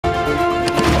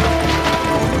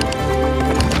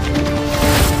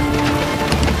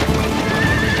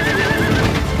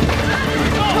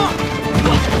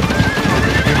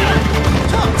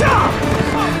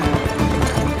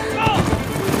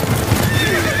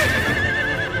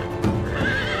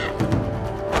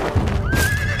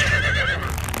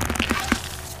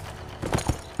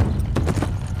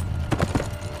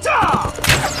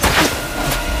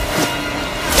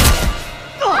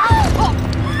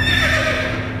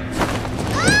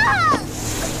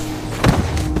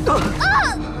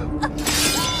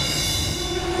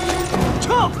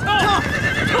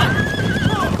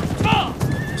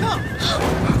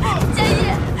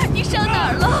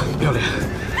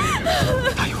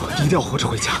定要活着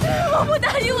回家。我不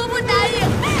答应，我不答应！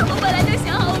我本来就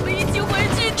想好我们一起回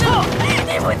去的。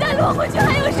你不再落回去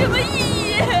还有什么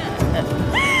意义？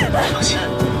你放心，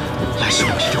来世我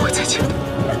们一定会再见的。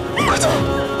快走！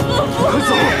快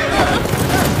走！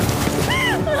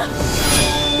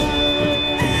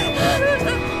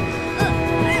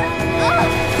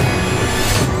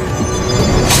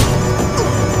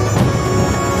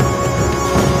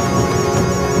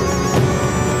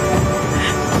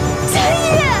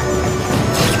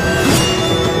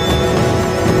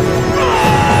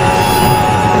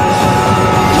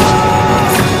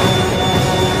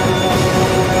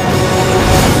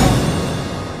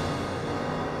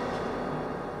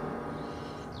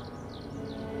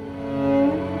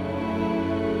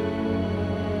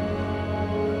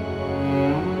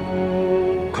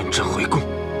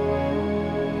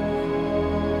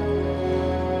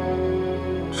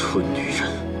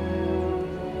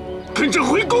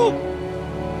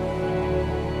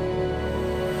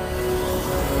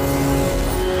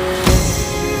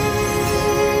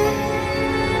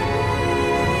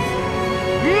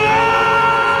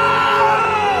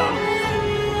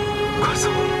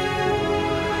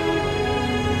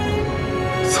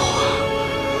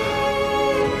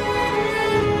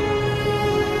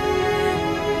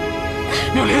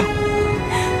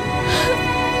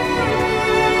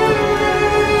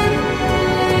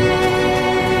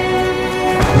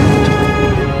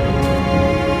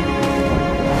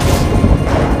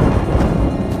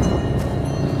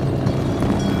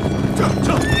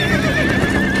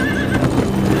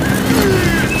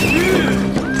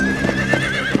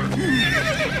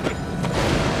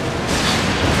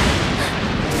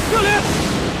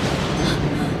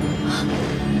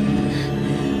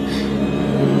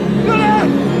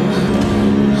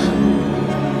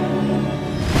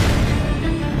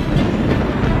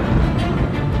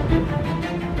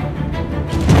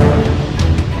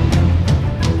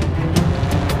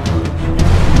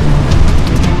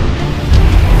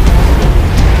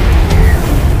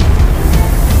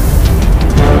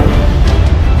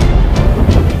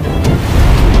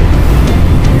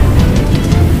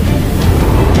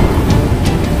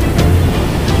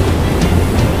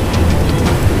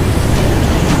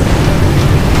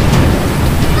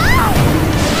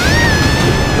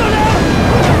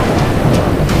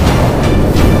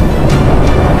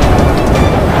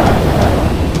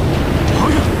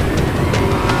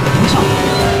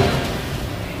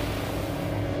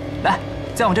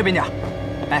 再往这边点，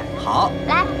哎，好，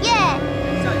来，耶！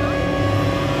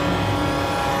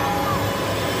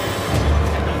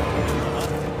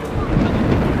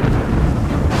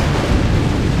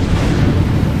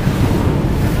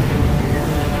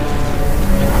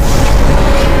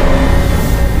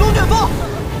龙卷风，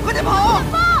快点跑！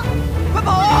快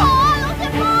跑啊！龙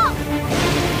卷风！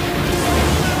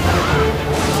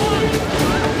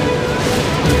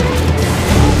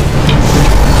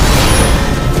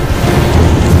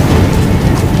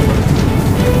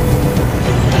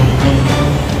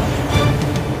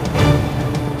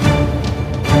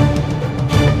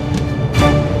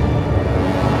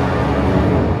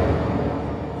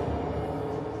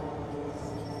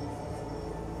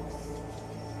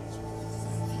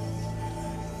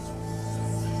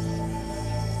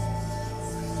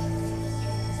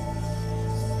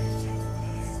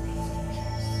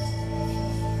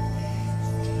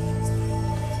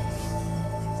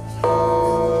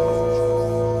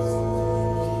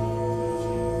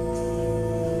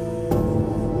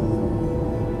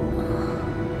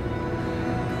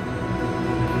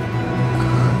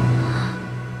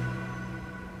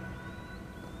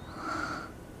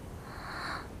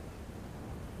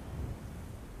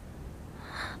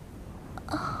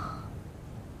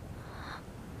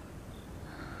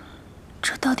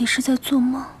 这到底是在做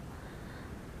梦，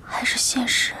还是现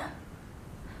实？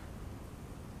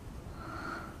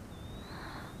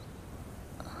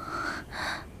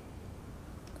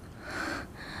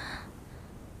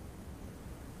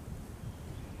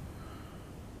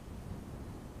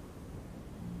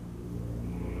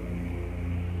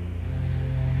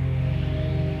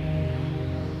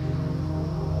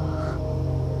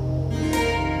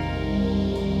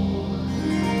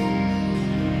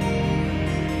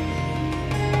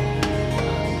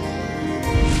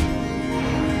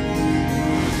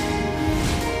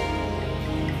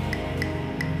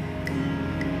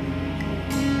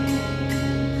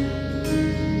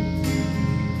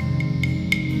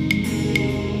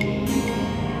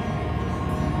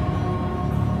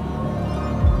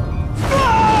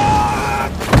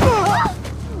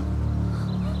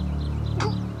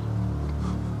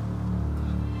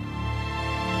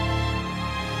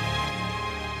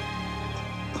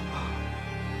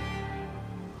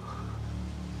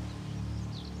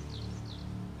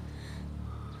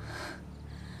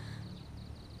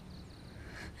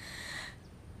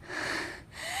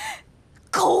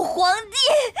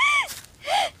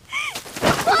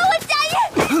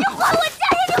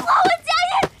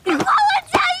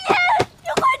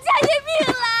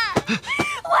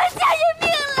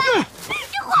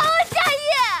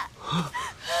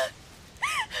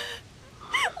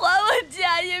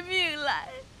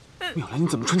妙兰，你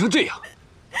怎么穿成这样？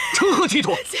成何体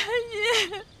统？伽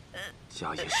叶，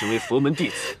伽叶身为佛门弟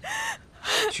子，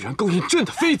居然勾引朕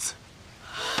的妃子。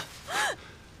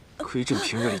亏朕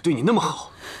平日里对你那么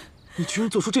好，你居然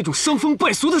做出这种伤风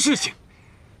败俗的事情，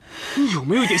你有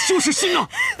没有一点羞耻心啊？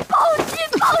报警！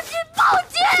报警！报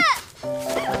警！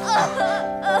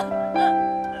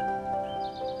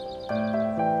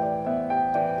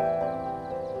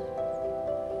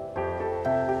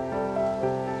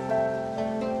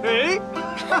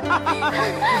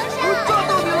我抓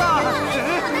到你了！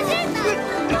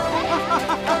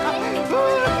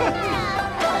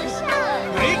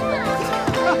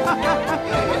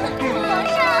皇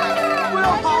上，不要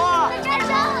跑啊！抓上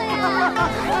了呀！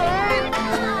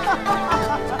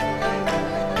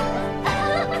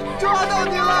抓到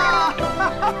你了！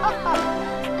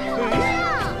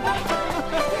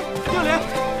妙莲，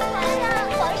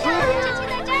皇上，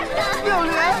朕就在这儿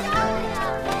呢。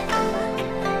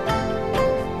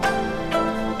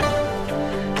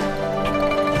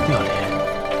妙莲。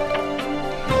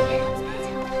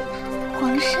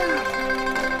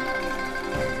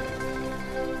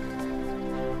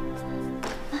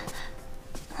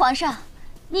 皇上，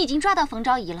你已经抓到冯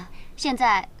昭仪了，现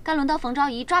在该轮到冯昭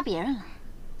仪抓别人了。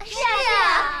是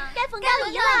啊，该冯昭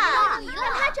仪了，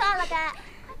让他抓了该。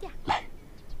快点，来，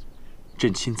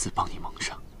朕亲自帮你蒙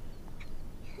上。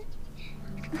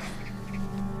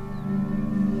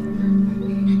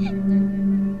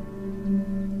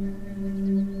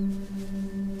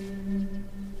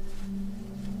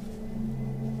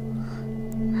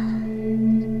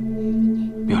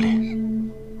妙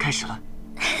莲，开始了。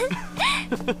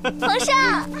 皇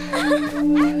上，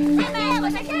妹妹，我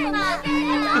在这儿呢。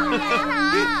好，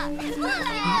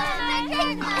在这儿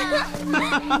呢。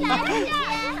来，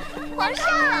皇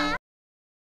上。